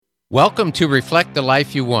Welcome to Reflect the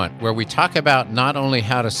Life You Want, where we talk about not only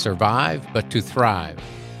how to survive, but to thrive.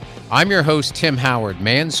 I'm your host, Tim Howard,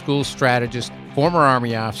 man school strategist, former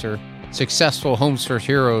Army officer, successful Homes for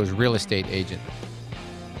Heroes real estate agent.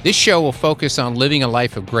 This show will focus on living a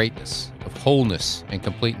life of greatness, of wholeness, and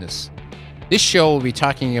completeness. This show will be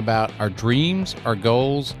talking about our dreams, our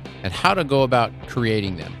goals, and how to go about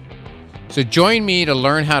creating them. So join me to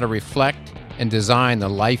learn how to reflect and design the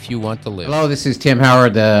life you want to live. Hello, this is Tim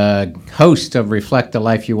Howard, the host of Reflect the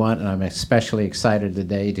Life You Want, and I'm especially excited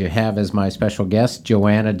today to have as my special guest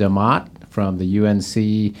Joanna DeMott from the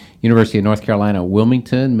UNC, University of North Carolina,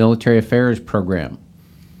 Wilmington Military Affairs Program.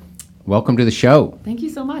 Welcome to the show. Thank you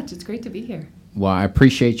so much. It's great to be here. Well, I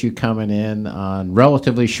appreciate you coming in on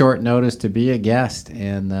relatively short notice to be a guest,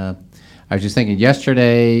 and I was just thinking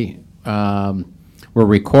yesterday, we're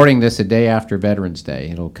recording this a day after Veterans Day.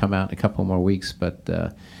 It'll come out in a couple more weeks, but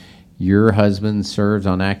your husband serves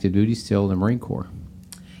on active duty still in the Marine Corps.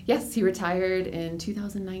 Yes, he retired in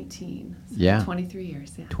 2019. So Yeah. 23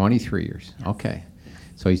 years. Yeah. 23 years. Yes. Okay.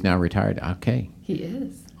 So he's now retired. Okay. He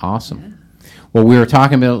is. Awesome. Yeah. Well, we were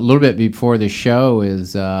talking a little bit before the show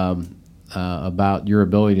is about your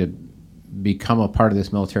ability to become a part of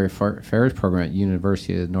this military affairs program at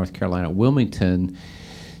University of North Carolina, Wilmington.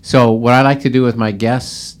 So what I like to do with my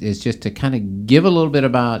guests is just to kind of give a little bit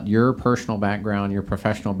about your personal background, your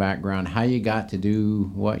professional background, how you got to do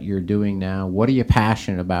what you're doing now, what are you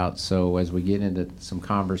passionate about, so as we get into some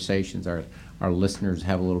conversations, our listeners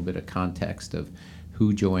have a little bit of context of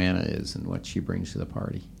who Joanna is and what she brings to the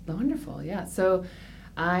party. Wonderful, yeah. So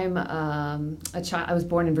I'm a child. I was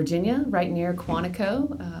born in Virginia, right near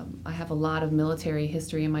Quantico. I have a lot of military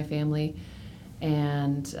history in my family,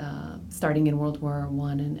 and starting in World War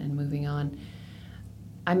I and moving on.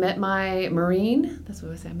 I met my Marine, that's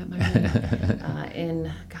what I say, I met my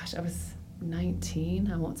Marine I was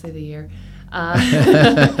 19, I won't say the year,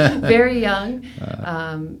 very young.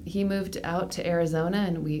 He moved out to Arizona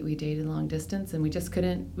and we dated long distance, and we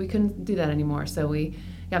couldn't do that anymore. So we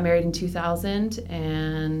got married in 2000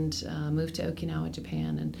 and moved to Okinawa,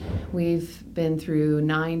 Japan. And we've been through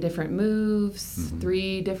 9 different moves,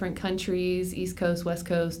 3 different countries, East Coast, West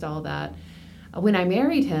Coast, all that. When I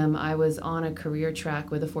married him, I was on a career track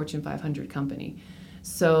with a Fortune 500 company.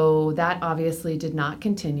 So that obviously did not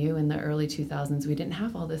continue in the early 2000s. We didn't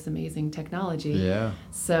have all this amazing technology. Yeah.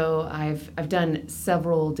 So I've done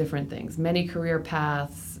several different things, many career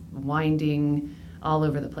paths, winding all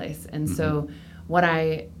over the place. And so what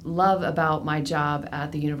I love about my job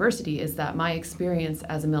at the university is that my experience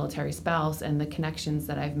as a military spouse and the connections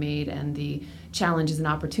that I've made and the challenges and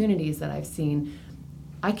opportunities that I've seen,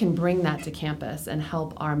 I can bring that to campus and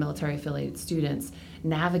help our military affiliated students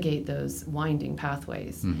navigate those winding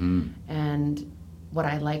pathways. And what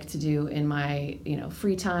I like to do in my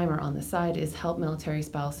free time or on the side is help military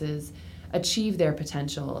spouses achieve their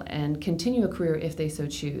potential and continue a career if they so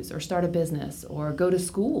choose, or start a business or go to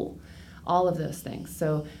school, all of those things.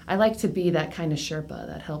 So I like to be that kind of Sherpa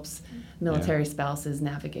that helps military spouses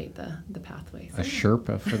navigate the pathways. A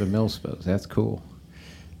Sherpa for the mil spouse. That's cool.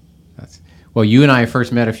 Well, you and I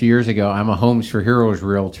first met a few years ago. I'm a Homes for Heroes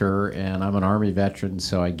realtor, and I'm an Army veteran,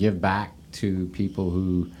 so I give back to people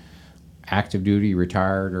who active duty,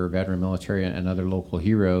 retired, or veteran military, and other local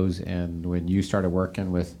heroes. And when you started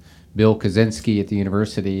working with Bill Kaczynski at the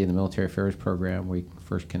university in the military affairs program, we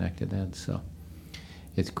first connected then. So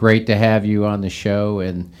it's great to have you on the show.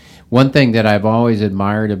 And one thing that I've always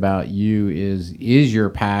admired about you is your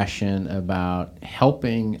passion about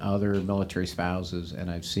helping other military spouses.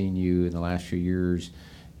 And I've seen you in the last few years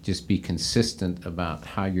just be consistent about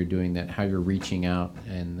how you're doing that, how you're reaching out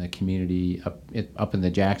in the community up in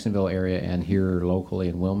the Jacksonville area and here locally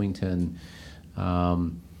in Wilmington.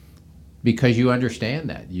 Because you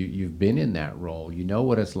understand that. You've been in that role. You know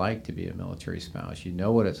what it's like to be a military spouse. You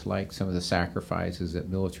know what it's like, some of the sacrifices that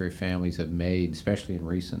military families have made, especially in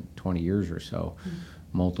recent 20 years or so,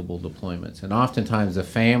 multiple deployments. And oftentimes the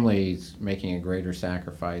family's making a greater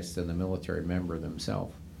sacrifice than the military member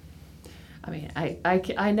themselves. I mean,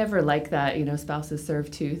 I never like that, spouses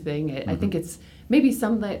serve too thing. I think it's maybe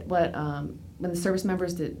some that when the service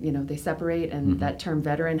members, they separate, and that term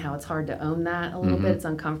veteran, how it's hard to own that a little bit. It's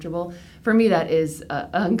uncomfortable. For me, that is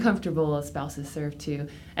uncomfortable as spouses serve too.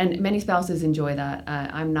 And many spouses enjoy that.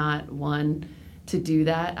 I'm not one to do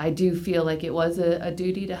that. I do feel like it was a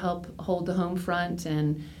duty to help hold the home front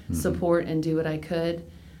and support and do what I could.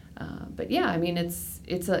 But yeah, I mean,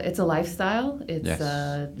 it's a lifestyle. It's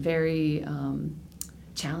a very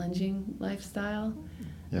challenging lifestyle.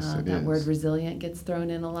 Yes, it that is. word resilient gets thrown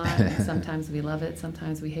in a lot. Sometimes we love it,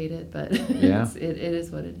 sometimes we hate it, but Yeah. it is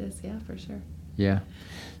what it is, yeah, for sure. Yeah.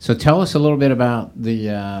 So tell us a little bit about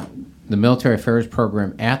the military affairs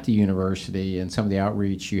program at the university and some of the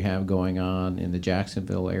outreach you have going on in the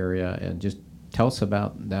Jacksonville area, and just tell us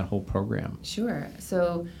about that whole program. Sure.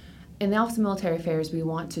 So in the Office of Military Affairs, we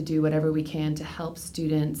want to do whatever we can to help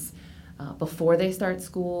students before they start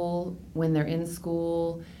school, when they're in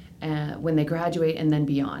school, when they graduate, and then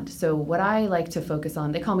beyond. So what I like to focus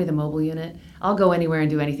on, they call me the mobile unit. I'll go anywhere and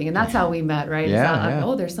do anything, and that's how we met, right? Yeah.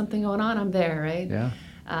 Oh, there's something going on, I'm there, right? Yeah.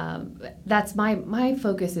 That's my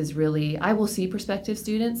focus is really, I will see prospective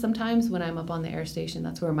students sometimes when I'm up on the air station.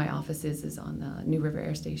 That's where my office is on the New River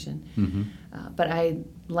Air Station. Mm-hmm. But I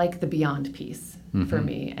like the beyond piece for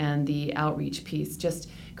me, and the outreach piece, just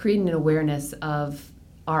creating an awareness of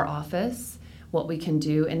our office, what we can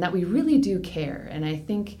do, and that we really do care. And I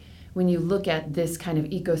think when you look at this kind of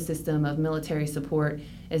ecosystem of military support,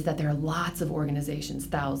 is that there are lots of organizations,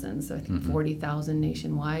 thousands, so I think 40,000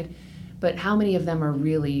 nationwide. But how many of them are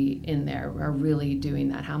really in there, are really doing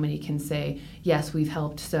that? How many can say, yes, we've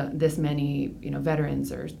helped this many,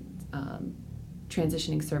 veterans or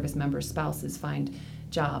transitioning service members, spouses find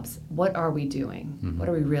jobs? What are we doing? What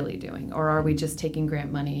are we really doing? Or are we just taking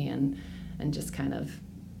grant money and just kind of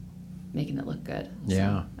making it look good?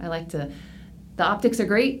 Yeah. So I like to, the optics are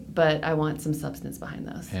great, but I want some substance behind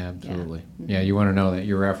those. Absolutely. Yeah, you want to know that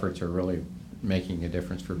your efforts are really making a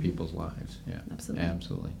difference for people's lives. Yeah,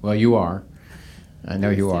 absolutely. Well, you are. I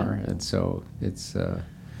know you are, and so it's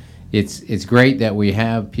great that we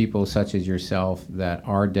have people such as yourself that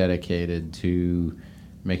are dedicated to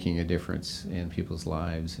making a difference in people's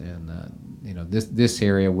lives. And this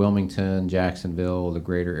area, Wilmington, Jacksonville, the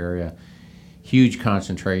greater area, huge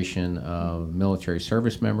concentration of military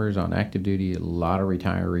service members on active duty, a lot of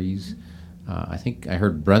retirees. I think I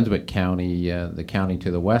heard Brunswick County, the county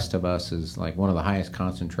to the west of us, is like one of the highest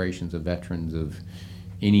concentrations of veterans of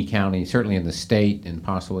any county, certainly in the state and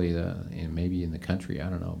possibly maybe in the country. I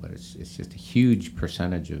don't know, but it's just a huge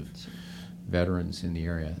percentage of veterans in the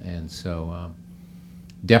area, and so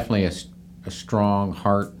definitely a strong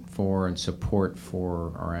heart for and support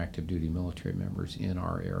for our active duty military members in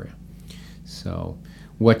our area. So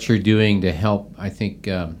what you're doing to help, I think,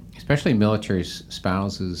 especially military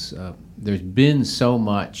spouses, there's been so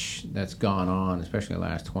much that's gone on, especially in the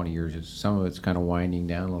last 20 years. Some of it's kind of winding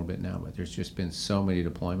down a little bit now, but there's just been so many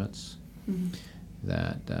deployments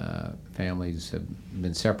that families have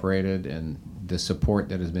been separated, and the support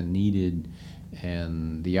that has been needed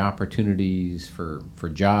and the opportunities for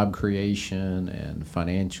job creation and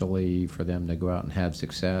financially for them to go out and have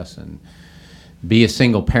success and be a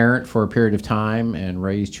single parent for a period of time and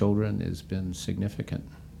raise children has been significant.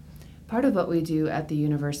 Part of what we do at the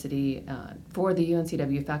university for the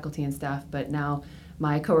UNCW faculty and staff, but now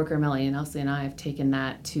my coworker Melanie and Elsie and I have taken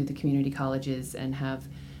that to the community colleges and have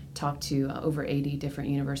talked to over 80 different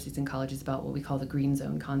universities and colleges about what we call the green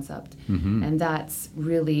zone concept. And that's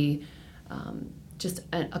really just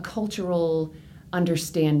a cultural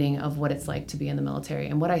understanding of what it's like to be in the military.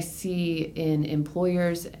 And what I see in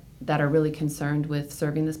employers that are really concerned with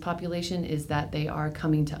serving this population is that they are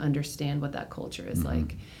coming to understand what that culture is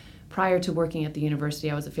like. Prior to working at the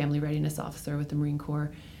university, I was a family readiness officer with the Marine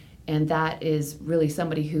Corps, and that is really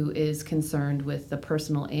somebody who is concerned with the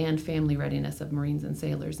personal and family readiness of Marines and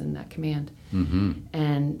sailors in that command.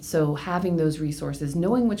 And so having those resources,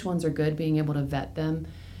 knowing which ones are good, being able to vet them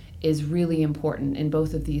is really important in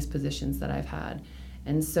both of these positions that I've had.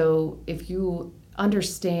 And so if you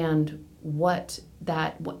understand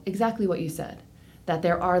exactly what you said, that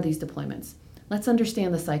there are these deployments. Let's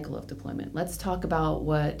understand the cycle of deployment. Let's talk about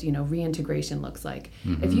what reintegration looks like.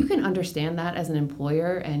 If you can understand that as an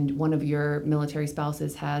employer, and one of your military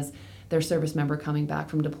spouses has their service member coming back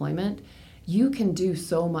from deployment, you can do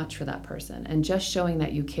so much for that person. And just showing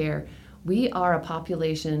that you care. We are a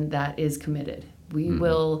population that is committed. We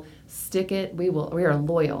will stick it. We are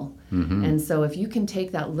loyal. And so if you can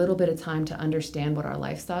take that little bit of time to understand what our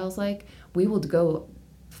lifestyle's like, we will go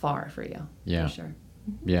far for you. Yeah. For sure.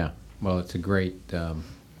 Yeah. Well, it's a great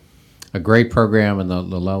program, and the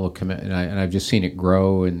level of commitment. And I've just seen it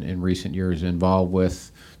grow in recent years. Involved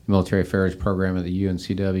with the military affairs program at the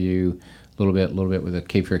UNCW, a little bit with the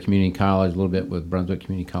Cape Fear Community College, a little bit with Brunswick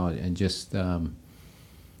Community College, and just the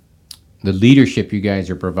leadership you guys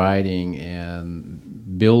are providing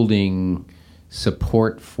and building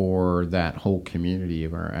support for that whole community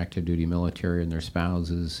of our active duty military and their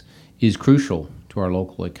spouses is crucial to our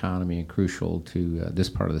local economy and crucial to this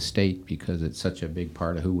part of the state, because it's such a big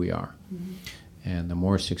part of who we are. And the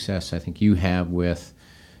more success I think you have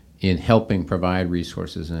in helping provide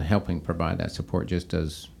resources and helping provide that support just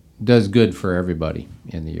does good for everybody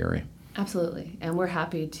in the area. Absolutely. And we're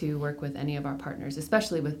happy to work with any of our partners,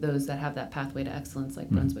 especially with those that have that pathway to excellence like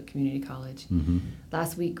Brunswick Community College.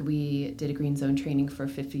 Last week we did a green zone training for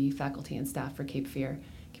 50 faculty and staff for Cape Fear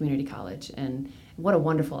Community College. And what a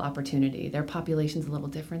wonderful opportunity. Their population's a little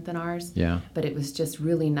different than ours. Yeah. But it was just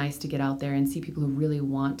really nice to get out there and see people who really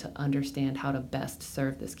want to understand how to best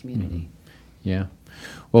serve this community. Yeah.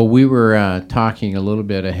 Well, we were talking a little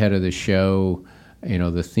bit ahead of the show.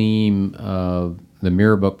 The theme of the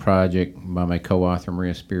Mirror Book Project by my co-author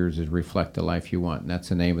Maria Spears is Reflect the Life You Want. And that's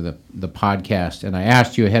the name of the podcast. And I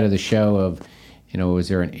asked you ahead of the show of, is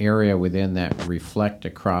there an area within that Reflect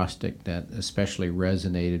acrostic that especially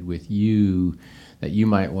resonated with you that you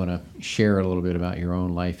might want to share a little bit about your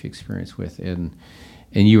own life experience with? And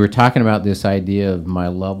you were talking about this idea of my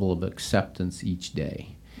level of acceptance each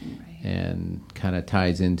day. And kind of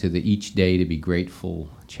ties into the each day to be grateful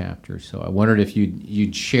chapter. So I wondered if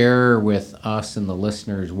you'd share with us and the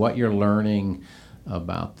listeners what you're learning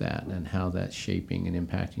about that and how that's shaping and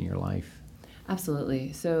impacting your life.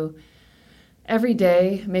 Absolutely. So every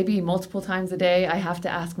day, maybe multiple times a day, I have to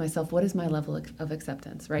ask myself, what is my level of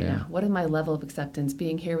acceptance right now? What is my level of acceptance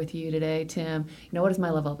being here with you today, Tim? What is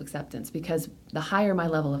my level of acceptance? Because the higher my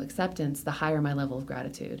level of acceptance, the higher my level of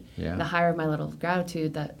gratitude. Yeah. The higher my level of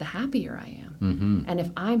gratitude, the happier I am. And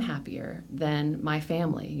if I'm happier, then my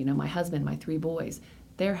family, my husband, my 3 boys,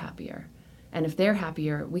 they're happier. And if they're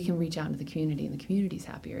happier, we can reach out into the community and the community's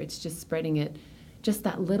happier. It's just spreading it. Just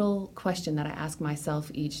that little question that I ask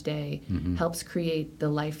myself each day helps create the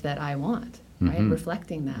life that I want, right?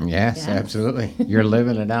 Reflecting that. Yes, absolutely. You're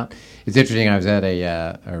living it out. It's interesting. I was at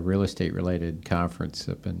a real estate-related conference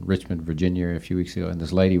up in Richmond, Virginia a few weeks ago, and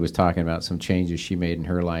this lady was talking about some changes she made in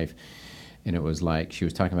her life. And it was like she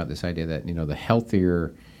was talking about this idea that, the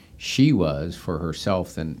healthier she was for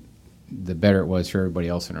herself, then the better it was for everybody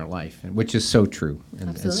else in her life, and which is so true.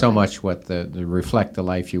 And so much what the Reflect the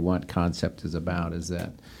Life You Want concept is about is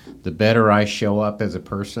that the better I show up as a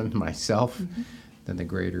person myself, then the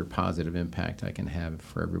greater positive impact I can have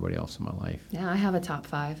for everybody else in my life. Yeah, I have a top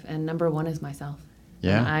 5, and number 1 is myself.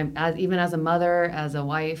 Yeah. And even as a mother, as a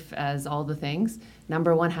wife, as all the things,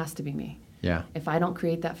 number 1 has to be me. Yeah. If I don't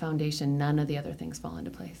create that foundation, none of the other things fall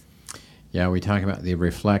into place. Yeah, we talk about the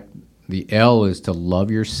Reflect. The L is to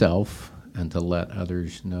love yourself and to let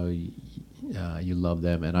others know you love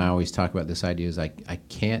them. And I always talk about this idea is I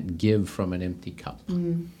can't give from an empty cup.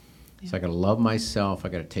 So I got to love myself. I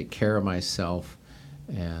got to take care of myself.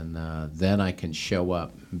 And then I can show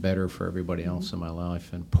up better for everybody else in my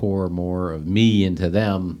life and pour more of me into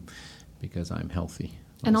them because I'm healthy.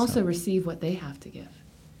 And also receive what they have to give.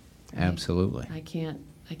 Right? Absolutely. I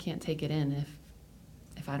can't take it in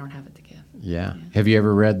if I don't have it to give. Yeah. Have you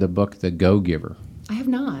ever read the book The Go-Giver? I have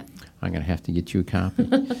not. I'm going to have to get you a copy.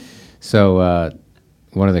 So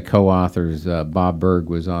one of the co-authors, Bob Berg,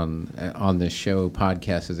 was on this show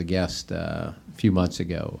podcast as a guest a few months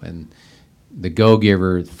ago. And The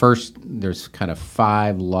Go-Giver, first, there's kind of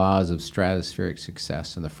 5 laws of stratospheric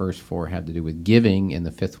success. And the first 4 have to do with giving, and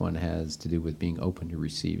the 5th one has to do with being open to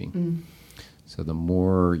receiving. So the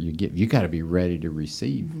more you give, you got to be ready to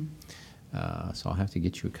receive. So I'll have to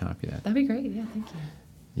get you a copy of that. That'd be great. Yeah, thank you.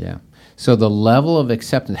 Yeah. So the level of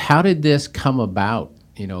acceptance, how did this come about,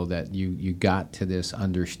 that you got to this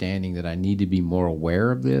understanding that I need to be more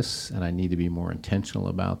aware of this and I need to be more intentional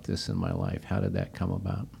about this in my life? How did that come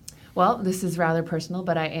about? Well, this is rather personal,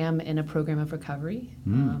 but I am in a program of recovery.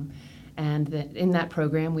 And in that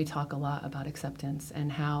program, we talk a lot about acceptance and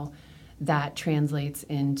how that translates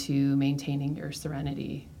into maintaining your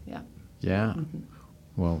serenity. Yeah. Yeah.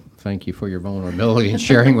 Well, thank you for your vulnerability and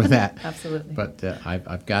sharing with that. Absolutely. But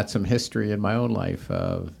I've got some history in my own life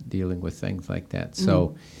of dealing with things like that.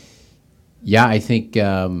 So, yeah, I think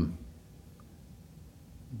in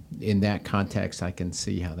that context, I can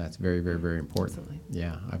see how that's very, very, very important. Absolutely.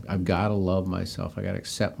 Yeah, I've got to love myself. I got to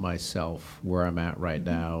accept myself where I'm at right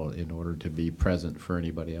now in order to be present for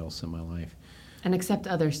anybody else in my life. And accept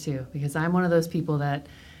others too, because I'm one of those people that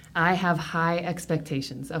I have high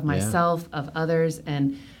expectations of myself, of others,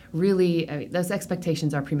 and really those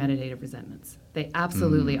expectations are premeditated resentments. They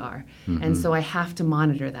absolutely are. And so I have to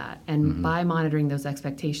monitor that. And by monitoring those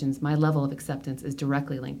expectations, my level of acceptance is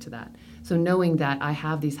directly linked to that. So knowing that I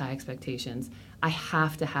have these high expectations, I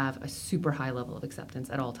have to have a super high level of acceptance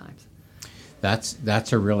at all times.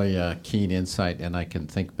 That's a really keen insight, and I can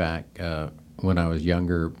think back when I was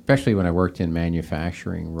younger, especially when I worked in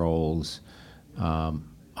manufacturing roles.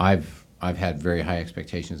 I've had very high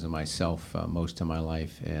expectations of myself most of my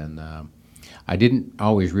life, and I didn't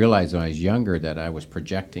always realize when I was younger that I was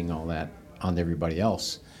projecting all that on everybody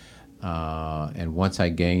else. And once I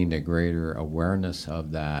gained a greater awareness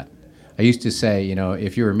of that, I used to say,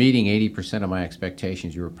 if you were meeting 80% of my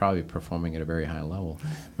expectations, you were probably performing at a very high level.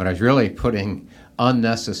 But I was really putting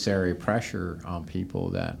unnecessary pressure on people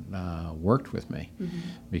that worked with me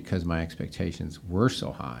because my expectations were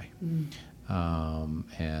so high.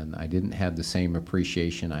 And I didn't have the same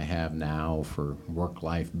appreciation I have now for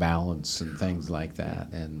work-life balance and things like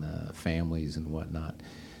that, and families and whatnot.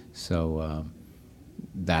 So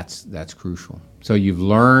that's crucial. So you've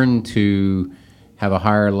learned to have a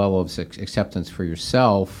higher level of acceptance for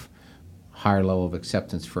yourself, higher level of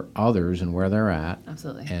acceptance for others and where they're at.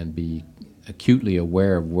 Absolutely. And be acutely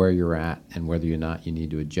aware of where you're at and whether or not you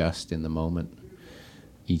need to adjust in the moment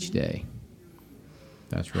each day.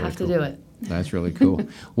 That's really Have cool. to do it. That's really cool.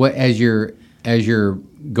 What as you're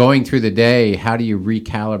going through the day, how do you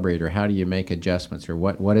recalibrate, or how do you make adjustments, or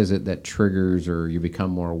what is it that triggers, or you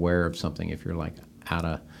become more aware of something if you're like out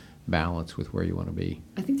of balance with where you want to be?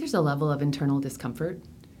 I think there's a level of internal discomfort.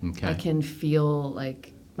 Okay. I can feel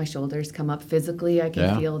like my shoulders come up physically. I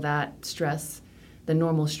can feel that stress, the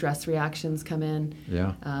normal stress reactions come in.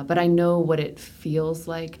 Yeah. But I know what it feels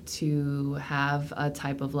like to have a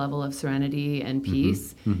type of level of serenity and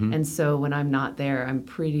peace. And so when I'm not there, I'm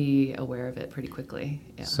pretty aware of it pretty quickly.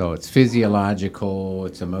 Yeah. So it's physiological,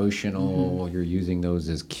 it's emotional, you're using those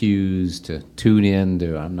as cues to tune in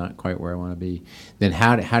to, I'm not quite where I want to be. Then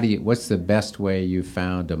how do you, what's the best way you've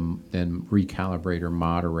found to then recalibrate or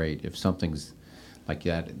moderate if something's like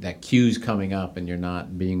that cue's coming up and you're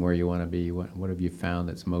not being where you want to be? What have you found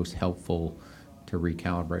that's most helpful to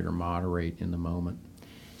recalibrate or moderate in the moment?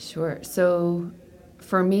 Sure. So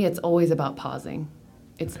for me, it's always about pausing.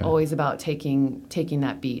 It's always about taking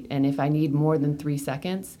that beat. And if I need more than 3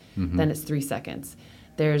 seconds, then it's 3 seconds.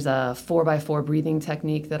 There's a 4x4 breathing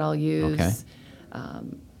technique that I'll use. Okay.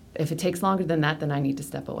 If it takes longer than that, then I need to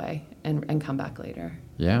step away and come back later.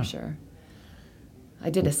 Yeah. For sure. I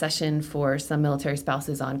did a session for some military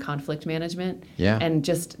spouses on conflict management. Yeah. And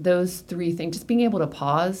just those 3 things, just being able to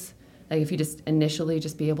pause, like if you just initially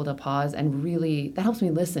just be able to pause and really, that helps me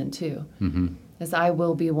listen too. Because I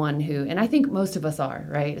will be one who, and I think most of us are,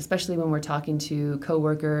 right? Especially when we're talking to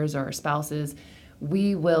coworkers or our spouses,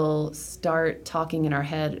 we will start talking in our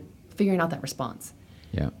head, figuring out that response.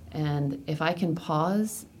 Yeah. And if I can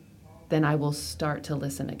pause, then I will start to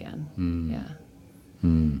listen again.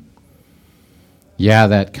 Yeah. Yeah,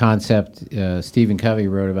 that concept Stephen Covey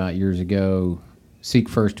wrote about years ago, seek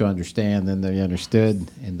first to understand, then to be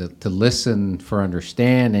understood, and to listen for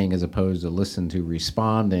understanding as opposed to listen to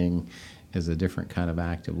responding is a different kind of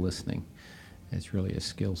active listening. It's really a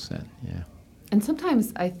skill set, yeah. And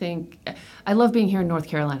sometimes I think, I love being here in North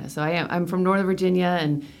Carolina. So I'm from Northern Virginia,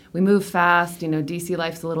 and we move fast. DC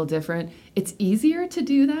life's a little different. It's easier to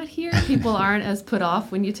do that here. People aren't as put off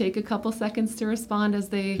when you take a couple seconds to respond as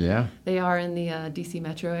they are in the DC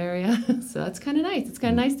metro area. So that's kind of nice. It's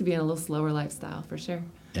kind of nice to be in a little slower lifestyle, for sure.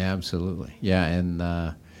 Absolutely, yeah.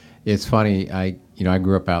 And it's funny. I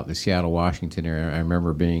grew up out in the Seattle, Washington area. I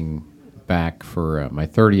remember being back for my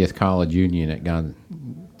 30th college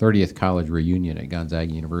reunion at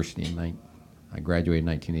Gonzaga University. I graduated in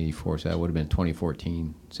 1984, so that would have been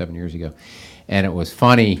 2014, 7 years ago. And it was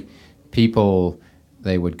funny. People,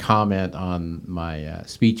 they would comment on my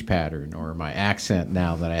speech pattern or my accent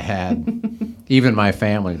now that I had. Even my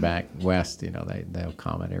family back west, they'll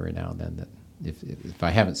comment every now and then that if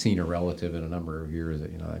I haven't seen a relative in a number of years,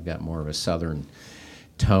 I've got more of a southern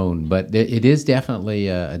tone. But it is definitely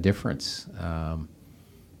a difference.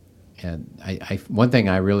 And one thing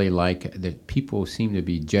I really like, that people seem to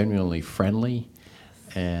be genuinely friendly,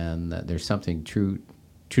 and there's something true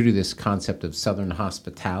to this concept of Southern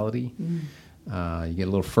hospitality. You get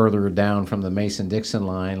a little further down from the Mason-Dixon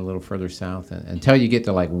line, a little further south, until you get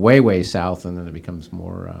to like way south, and then it becomes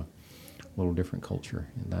more a little different culture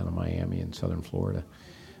down in Miami and southern Florida.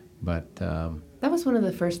 But that was one of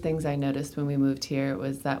the first things I noticed when we moved here,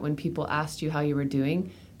 was that when people asked you how you were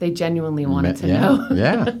doing, they genuinely wanted to know.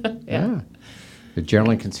 Yeah. They're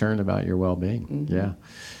generally concerned about your well-being.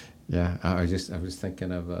 Yeah. I was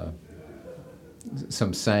thinking of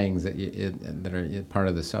some sayings that are part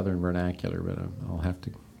of the Southern vernacular, but I'll have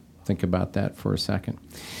to think about that for a second.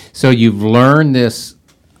 So you've learned this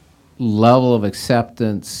level of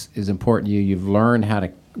acceptance is important to you. You've learned how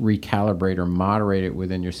to recalibrate or moderate it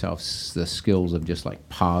within yourself, the skills of just like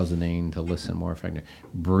pausing to listen more effectively,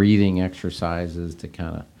 breathing exercises to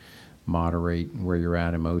kind of moderate where you're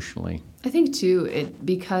at emotionally. I think too,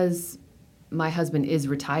 because my husband is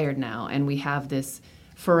retired now and we have this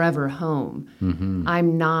forever home,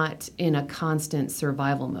 I'm not in a constant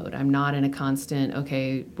survival mode. I'm not in a constant,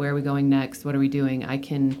 okay, where are we going next? What are we doing? I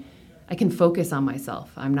can I can focus on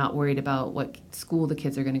myself. I'm not worried about what school the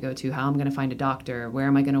kids are going to go to, how I'm going to find a doctor, where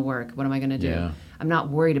am I going to work, what am I going to do. Yeah. I'm not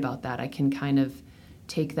worried about that. I can kind of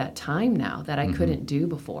take that time now that I Mm-hmm. couldn't do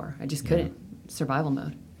before. I just couldn't. Survival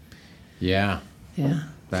mode. Yeah. Yeah.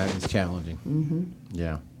 That is challenging. Mm-hmm.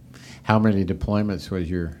 Yeah. How many deployments was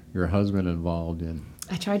your husband involved in?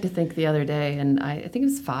 I tried to think the other day, and I think it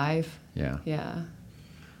was 5. Yeah. Yeah.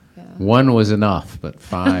 One was enough, but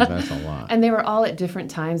 5, that's a lot. And they were all at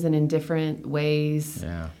different times and in different ways.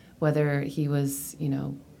 Yeah. Whether he was,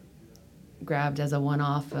 grabbed as a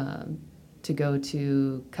one-off to go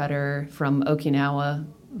to Qatar from Okinawa,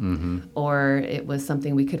 Mm-hmm. or it was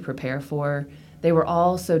something we could prepare for. They were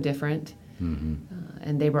all so different, Mm-hmm.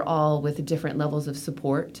 and they were all with different levels of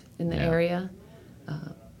support in the Yeah. area.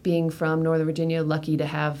 Being from Northern Virginia, lucky to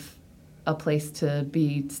have a place to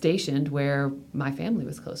be stationed where my family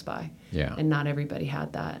was close by. Yeah. And not everybody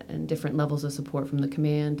had that, and different levels of support from the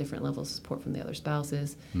command, different levels of support from the other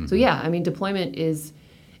spouses. Mm-hmm. So yeah, I mean, deployment is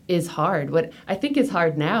hard. What I think is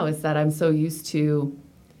hard now is that I'm so used to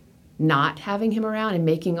not having him around and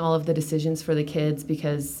making all of the decisions for the kids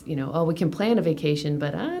because, we can plan a vacation,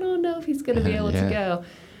 but I don't know if he's going to be able Yeah. to go.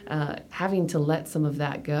 Having to let some of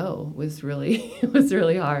that go was really was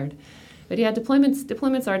really hard. But yeah,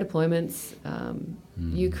 deployments are deployments.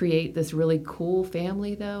 You create this really cool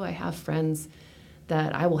family, though. I have friends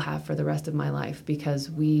that I will have for the rest of my life because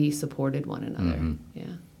we supported one another. Mm-hmm.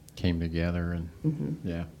 Yeah. Came together and Mm-hmm.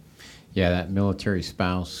 yeah, that military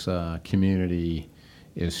spouse community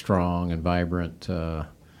is strong and vibrant and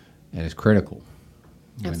is critical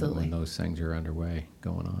Absolutely. when those things are underway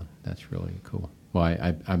going on. That's really cool. Well,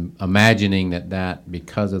 I'm imagining that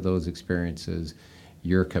because of those experiences,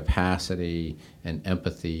 your capacity and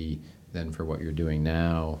empathy then for what you're doing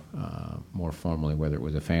now, more formally, whether it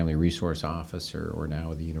was a family resource officer or now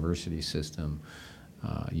with the university system,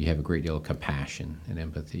 you have a great deal of compassion and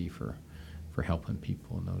empathy for helping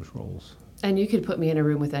people in those roles. And you could put me in a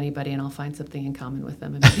room with anybody, and I'll find something in common with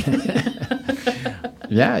them.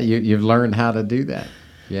 Yeah, you've learned how to do that.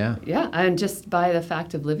 Yeah. Yeah, and just by the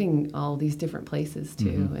fact of living all these different places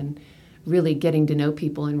too, and really getting to know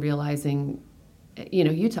people and realizing,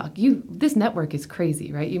 this network is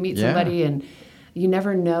crazy, right? You meet Yeah. somebody and you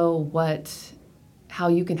never know how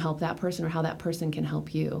you can help that person or how that person can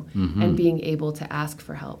help you, and being able to ask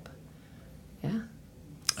for help. Yeah.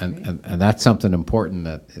 And that's something important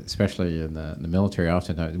that, especially in the military,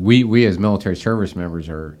 oftentimes we as military service members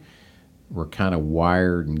we're kind of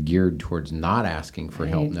wired and geared towards not asking for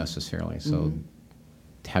help Right. necessarily. So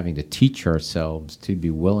having to teach ourselves to be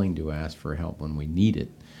willing to ask for help when we need it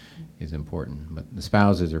is important. But the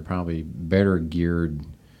spouses are probably better geared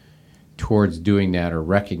towards doing that or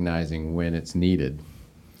recognizing when it's needed.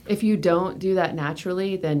 If you don't do that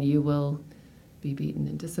naturally, then you will be beaten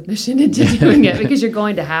into submission into doing it because you're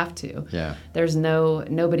going to have to. Yeah. There's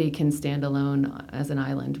nobody can stand alone as an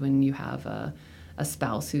island when you have a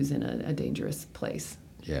spouse who's in a dangerous place.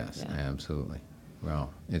 Yes, Yeah. absolutely.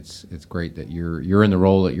 Well, it's great that you're in the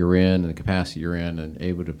role that you're in and the capacity you're in and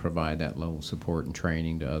able to provide that level of support and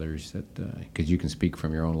training to others because you can speak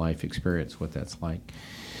from your own life experience what that's like.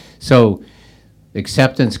 So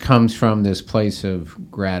acceptance comes from this place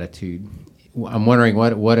of gratitude. I'm wondering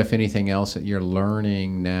what if anything else that you're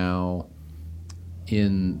learning now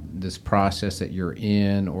in this process that you're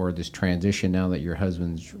in or this transition now that your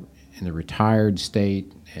husband's in the retired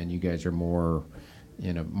state and you guys are more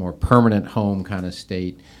in a more permanent home kind of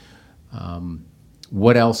state.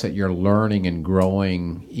 What else that you're learning and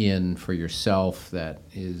growing in for yourself that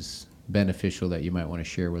is beneficial that you might want to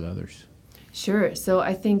share with others? Sure. So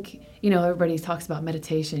I think, everybody talks about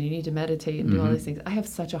meditation. You need to meditate and do all these things. I have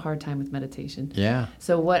such a hard time with meditation. Yeah.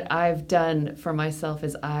 So what I've done for myself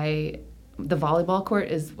is the volleyball court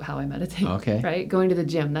is how I meditate. Okay. Right? Going to the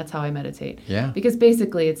gym, that's how I meditate. Yeah. Because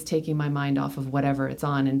basically it's taking my mind off of whatever it's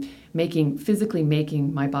on and physically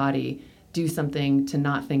making my body do something to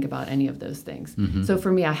not think about any of those things. So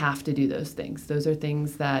for me, I have to do those things. Those are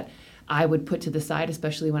things that I would put to the side,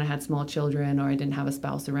 especially when I had small children or I didn't have a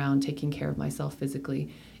spouse around. Taking care of myself physically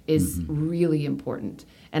is really important.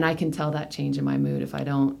 And I can tell that change in my mood if I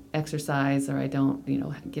don't exercise or I don't,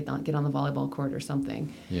 get on the volleyball court or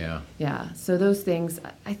something. Yeah. Yeah. So those things,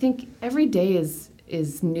 I think every day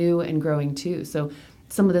is new and growing too. So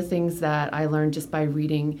some of the things that I learned just by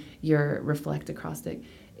reading your Reflect acrostic,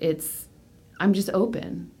 I'm just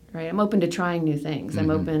open, right? I'm open to trying new things.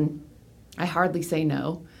 I'm open. I hardly say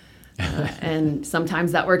no. And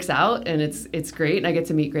sometimes that works out and it's great and I get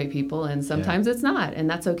to meet great people and sometimes it's not, and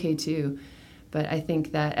that's okay too. But I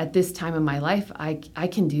think that at this time in my life, I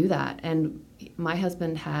can do that. And my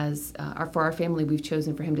husband has, for our family, we've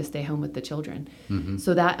chosen for him to stay home with the children. Mm-hmm.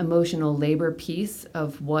 So that emotional labor piece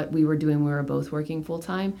of what we were doing when we were both working full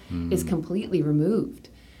time is completely removed.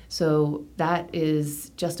 So that is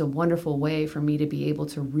just a wonderful way for me to be able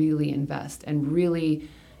to really invest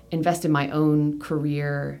in my own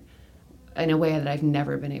career in a way that I've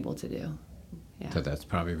never been able to do. Yeah. So that's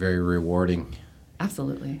probably very rewarding.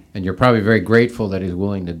 Absolutely. And you're probably very grateful that he's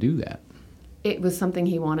willing to do that. It was something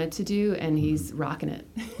he wanted to do, and he's rocking it.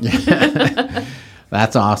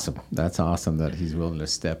 That's awesome. That's awesome that he's willing to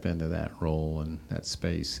step into that role and that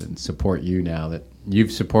space and support you now that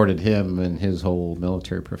you've supported him in his whole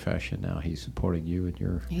military profession. Now he's supporting you in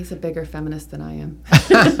your... He's a bigger feminist than I am.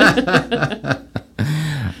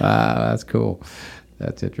 That's cool.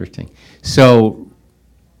 That's interesting. So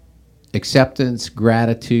acceptance,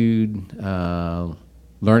 gratitude,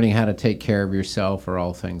 learning how to take care of yourself are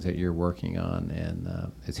all things that you're working on,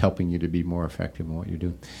 and it's helping you to be more effective in what you're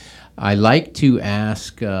doing. I like to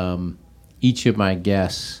ask each of my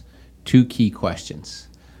guests 2 key questions.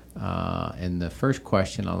 And the first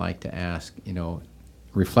question I like to ask,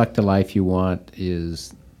 Reflect the Life You Want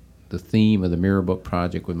is the theme of the Mirror Book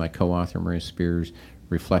Project with my co-author, Maria Spears.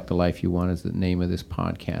 Reflect the Life You Want is the name of this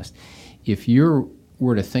podcast. If you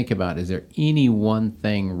were to think about, is there any one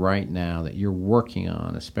thing right now that you're working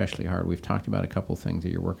on especially hard? We've talked about a couple of things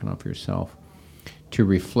that you're working on for yourself to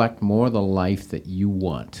reflect more the life that you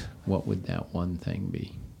want. What would that one thing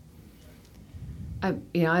be?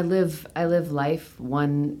 I live life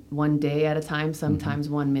one day at a time, sometimes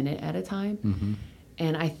 1 minute at a time. Mm-hmm.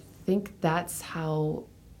 And I think that's how,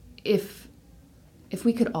 if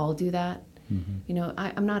we could all do that,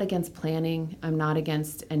 I'm not against planning, I'm not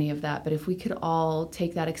against any of that, but if we could all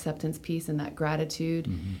take that acceptance piece and that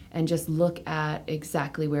gratitude and just look at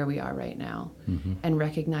exactly where we are right now and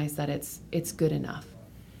recognize that it's good enough.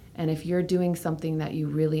 And if you're doing something that you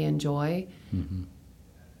really enjoy,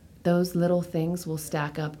 those little things will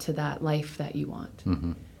stack up to that life that you want.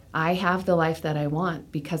 I have the life that I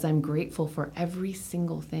want because I'm grateful for every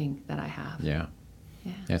single thing that I have. Yeah.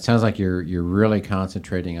 It sounds like you're really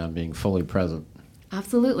concentrating on being fully present.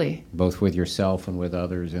 Absolutely. Both with yourself and with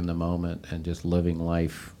others in the moment, and just living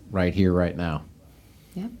life right here, right now.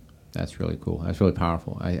 Yeah. That's really cool. That's really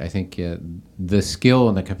powerful. I think the skill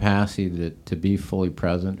and the capacity to be fully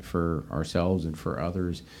present for ourselves and for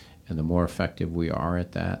others, and the more effective we are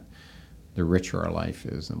at that, the richer our life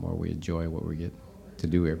is, the more we enjoy what we get to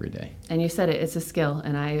do every day. And you said it's a skill,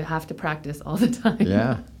 and I have to practice all the time.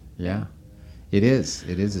 Yeah. It is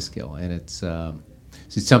a skill, and it's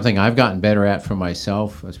something I've gotten better at for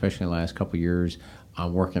myself, especially in the last couple of years.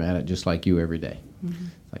 I'm working at it just like you every day.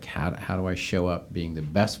 Like, how do I show up being the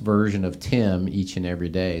best version of Tim each and every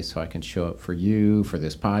day so I can show up for you, for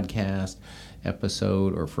this podcast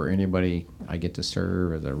episode, or for anybody I get to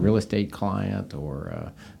serve as a real estate client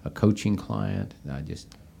or a coaching client.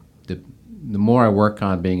 The more I work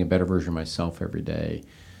on being a better version of myself every day,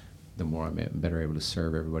 the more I'm better able to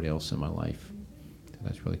serve everybody else in my life.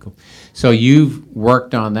 That's really cool. So you've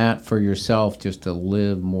worked on that for yourself, just to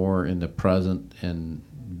live more in the present and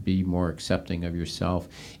be more accepting of yourself.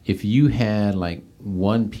 If you had like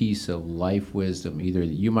one piece of life wisdom, either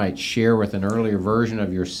that you might share with an earlier version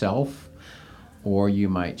of yourself, or you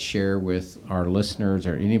might share with our listeners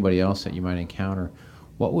or anybody else that you might encounter,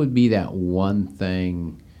 what would be that one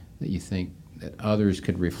thing that you think that others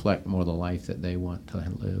could reflect more the life that they want to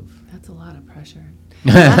live? That's a lot of pressure.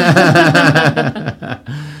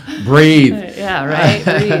 Breathe. Yeah, right.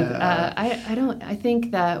 Breathe. I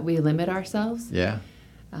think that we limit ourselves. Yeah.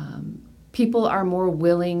 People are more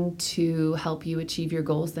willing to help you achieve your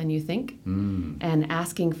goals than you think. And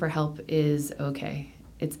asking for help is okay.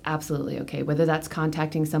 It's absolutely okay. Whether that's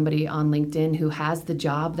contacting somebody on LinkedIn who has the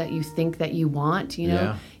job that you think that you want,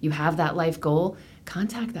 you have that life goal,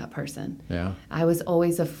 contact that person. Yeah. I was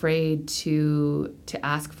always afraid to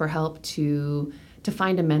ask for help, to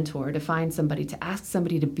find a mentor, to find somebody, to ask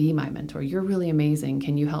somebody to be my mentor. You're really amazing.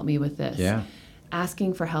 Can you help me with this? Yeah.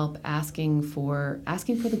 Asking for help, asking for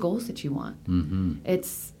the goals that you want.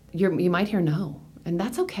 You might hear no, and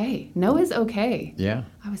that's okay. No is okay. Yeah.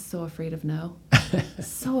 I was so afraid of no.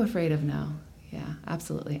 So afraid of no. Yeah,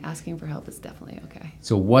 absolutely. Asking for help is definitely okay.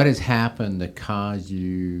 So what has happened to cause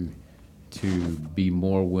you to be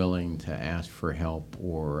more willing to ask for help,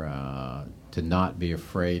 or to not be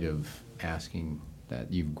afraid of asking,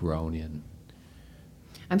 that you've grown in?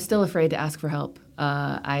 I'm still afraid to ask for help.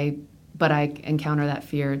 But I encounter that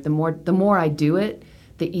fear. The more I do it,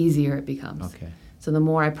 the easier it becomes. Okay. So the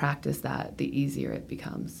more I practice that, the easier it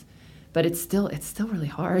becomes. But it's still really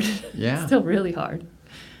hard. Yeah. It's still really hard.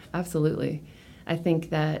 Absolutely. I think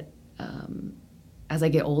that as I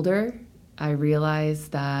get older, I realize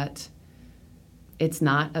that it's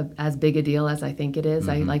not as big a deal as I think it is.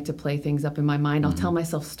 I like to play things up in my mind. I'll tell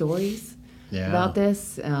myself stories about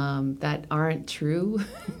this that aren't true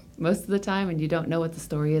most of the time, and you don't know what the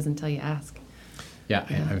story is until you ask. Yeah,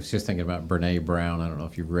 I was just thinking about Brene Brown. I don't know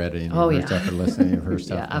if you've read any of her stuff or listened to any of her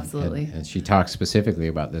stuff. Yeah, absolutely. And she talks specifically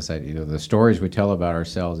about this idea, the stories we tell about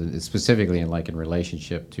ourselves, and specifically in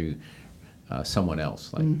relationship to someone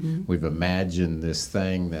else. Like we've imagined this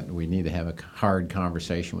thing that we need to have a hard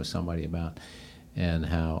conversation with somebody about, and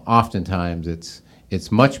how oftentimes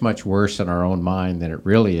it's much, much worse in our own mind than it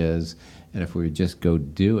really is. And if we would just go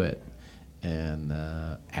do it and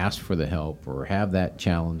ask for the help or have that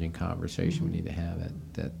challenging conversation we need to have,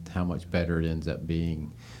 that how much better it ends up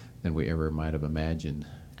being than we ever might have imagined.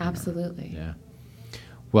 Absolutely. Yeah.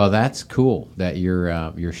 Well, that's cool that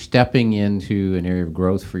you're stepping into an area of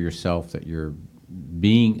growth for yourself, that you're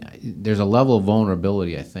there's a level of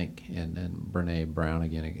vulnerability, I think, and Brene Brown,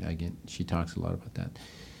 again, she talks a lot about that.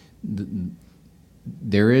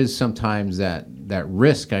 There is sometimes that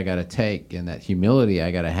risk I got to take and that humility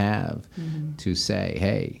I got to have to say,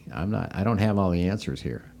 hey, I don't have all the answers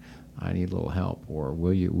here. I need a little help, or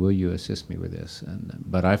will you assist me with this?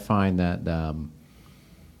 But I find that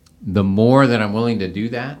the more that I'm willing to do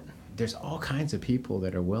that, there's all kinds of people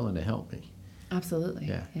that are willing to help me. Absolutely.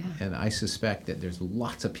 Yeah. And I suspect that there's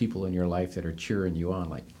lots of people in your life that are cheering you on,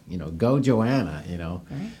 like, go Joanna,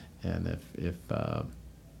 Right. And if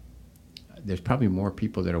there's probably more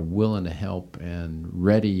people that are willing to help and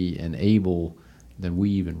ready and able than we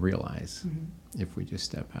even realize if we just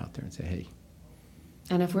step out there and say, hey.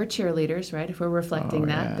 And if we're cheerleaders, right, if we're reflecting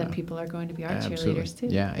that, then people are going to be our cheerleaders too.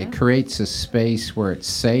 Yeah, it creates a space where it's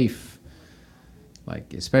safe.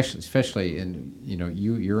 Like especially in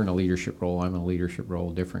you're in a leadership role, I'm in a leadership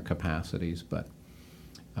role, different capacities, but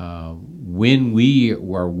when we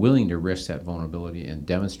are willing to risk that vulnerability and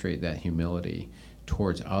demonstrate that humility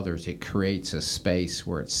towards others, it creates a space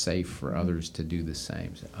where it's safe for others to do the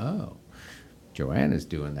same. So, oh, Joanna's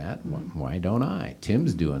doing that. Why don't I?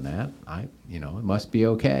 Tim's doing that. It must be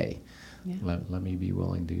okay. Yeah. Let me be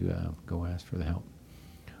willing to go ask for the help.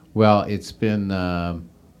 Well, it's been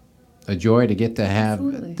a joy to get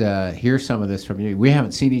to hear some of this from you. We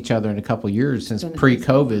haven't seen each other in a couple of years since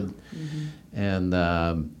pre-COVID, and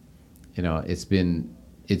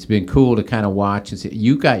it's been cool to kind of watch and see.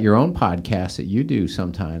 You got your own podcast that you do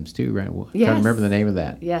sometimes too, right? Yes. Trying to remember the name of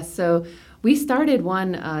that. Yes. So we started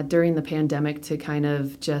one during the pandemic to kind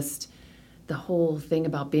of just the whole thing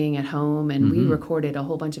about being at home, and we recorded a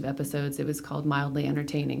whole bunch of episodes. It was called Mildly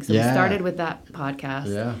Entertaining. So we started with that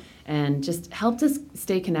podcast and just helped us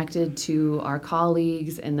stay connected to our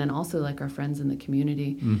colleagues and then also like our friends in the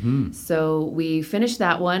community. So we finished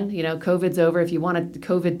that one. COVID's over. If you want a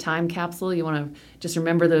COVID time capsule, you want to just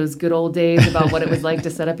remember those good old days about what it was like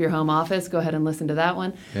to set up your home office, go ahead and listen to that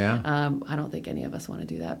one. Yeah. I don't think any of us want to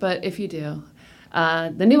do that, but if you do.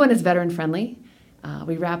 The new one is Veteran Friendly.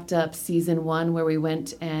 We wrapped up season 1 where we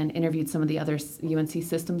went and interviewed some of the other UNC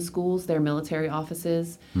system schools, their military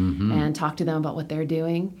offices, and talked to them about what they're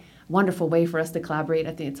doing. Wonderful way for us to collaborate.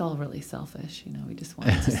 I think it's all really selfish. We just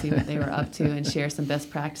wanted to see what they were up to and share some best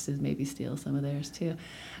practices, maybe steal some of theirs too.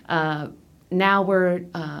 Now we're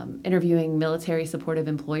interviewing military supportive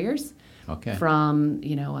employers from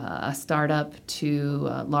a startup to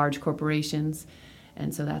large corporations.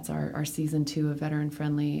 And so that's our season 2 of Veteran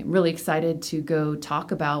Friendly. I'm really excited to go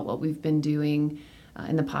talk about what we've been doing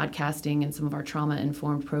in the podcasting and some of our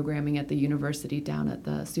trauma-informed programming at the university down at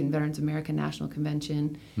the Student Veterans American National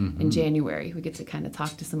Convention in January. We get to kind of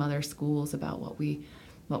talk to some other schools about what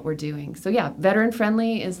we're doing. So yeah, Veteran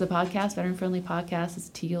Friendly is the podcast. Veteran Friendly podcast. It's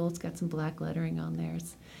teal. It's got some black lettering on there.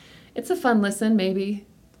 It's a fun listen, maybe,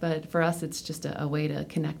 but for us, it's just a way to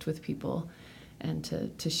connect with people and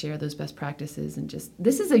to share those best practices, and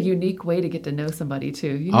this is a unique way to get to know somebody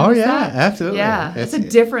too. That? Absolutely. Yeah, it's a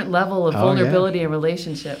different level of vulnerability and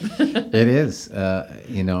relationship. It is.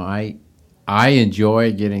 I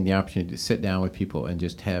enjoy getting the opportunity to sit down with people and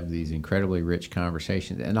just have these incredibly rich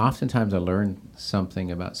conversations. And oftentimes I learn something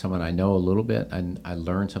about someone I know a little bit, and I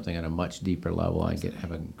learn something at a much deeper level. I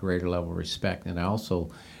have a greater level of respect, and I also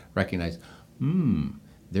recognize,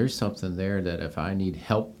 there's something there that if I need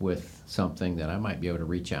help with something, that I might be able to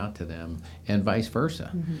reach out to them, and vice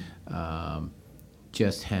versa.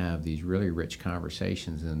 Just have these really rich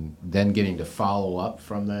conversations, and then getting to follow up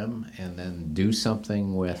from them and then do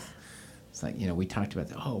something with, it's like, we talked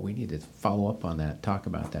about, we need to follow up on that, talk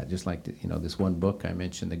about that. Just like, this one book I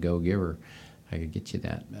mentioned, The Go-Giver, I could get you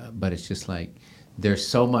that. But it's just like, there's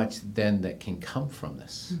so much then that can come from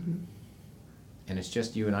this. and it's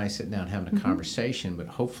just you and I sitting down having a conversation, but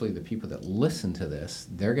hopefully the people that listen to this,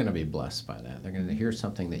 they're going to be blessed by that. They're going to hear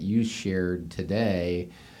something that you shared today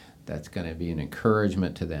that's going to be an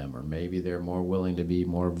encouragement to them, or maybe they're more willing to be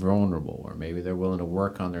more vulnerable, or maybe they're willing to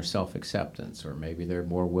work on their self-acceptance, or maybe they're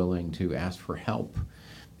more willing to ask for help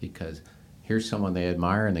because here's someone they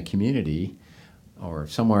admire in the community or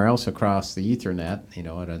somewhere else across the Ethernet,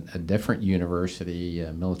 at a different university,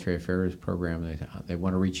 military affairs program. They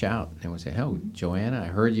want to reach out. They want to say, "Oh, Joanna, I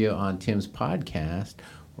heard you on Tim's podcast,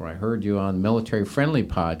 or I heard you on Military Friendly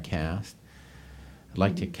podcast. I'd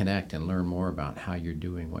like to connect and learn more about how you're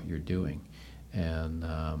doing what you're doing." And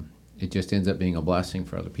it just ends up being a blessing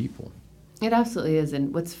for other people. It absolutely is.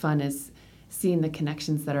 And what's fun is seeing the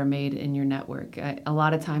connections that are made in your network. A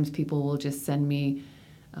lot of times people will just send me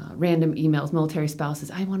random emails, military spouses,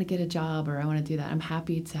 "I want to get a job," or "I want to do that." I'm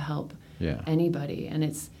happy to help anybody. And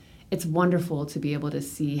it's wonderful to be able to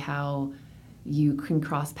see how you can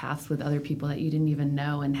cross paths with other people that you didn't even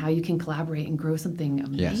know, and how you can collaborate and grow something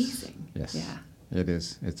amazing. Yes. Yeah. It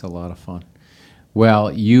is. It's a lot of fun.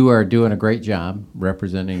 Well, you are doing a great job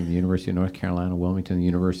representing the University of North Carolina, Wilmington, the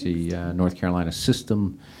University North Carolina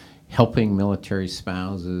system, helping military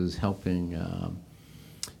spouses, helping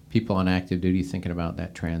people on active duty thinking about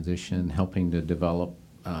that transition, helping to develop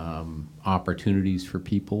opportunities for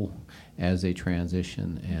people as they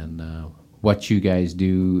transition. And what you guys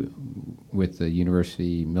do with the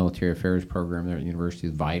University Military Affairs program there at the university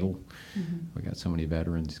is vital. We got so many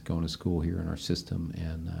veterans going to school here in our system,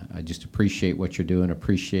 and I just appreciate what you're doing,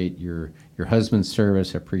 appreciate your husband's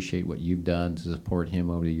service, appreciate what you've done to support him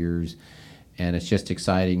over the years. And it's just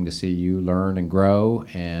exciting to see you learn and grow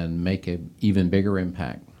and make an even bigger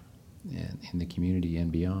impact in the community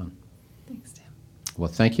and beyond. Thanks, Tim. Well,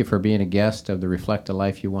 thank you for being a guest of the Reflect a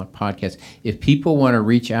Life You Want podcast. If people want to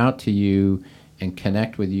reach out to you and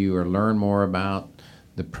connect with you or learn more about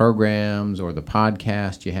the programs or the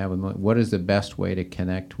podcast you have, what is the best way to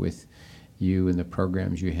connect with you and the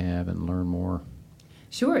programs you have and learn more?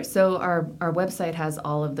 Sure. So our website has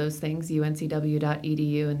all of those things,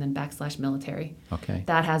 uncw.edu, and then /military. Okay.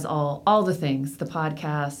 That has all the things, the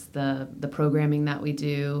podcast, the programming that we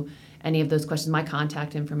do, any of those questions. My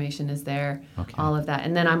contact information is there, all of that.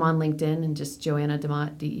 And then I'm on LinkedIn and just Joanna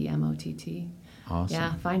Demott, DEMOTT. Awesome.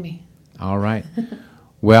 Yeah, find me. All right.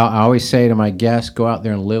 Well, I always say to my guests, go out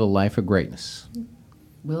there and live a life of greatness.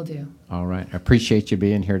 Will do. All right. I appreciate you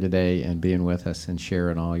being here today and being with us and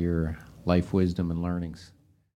sharing all your life wisdom and learnings.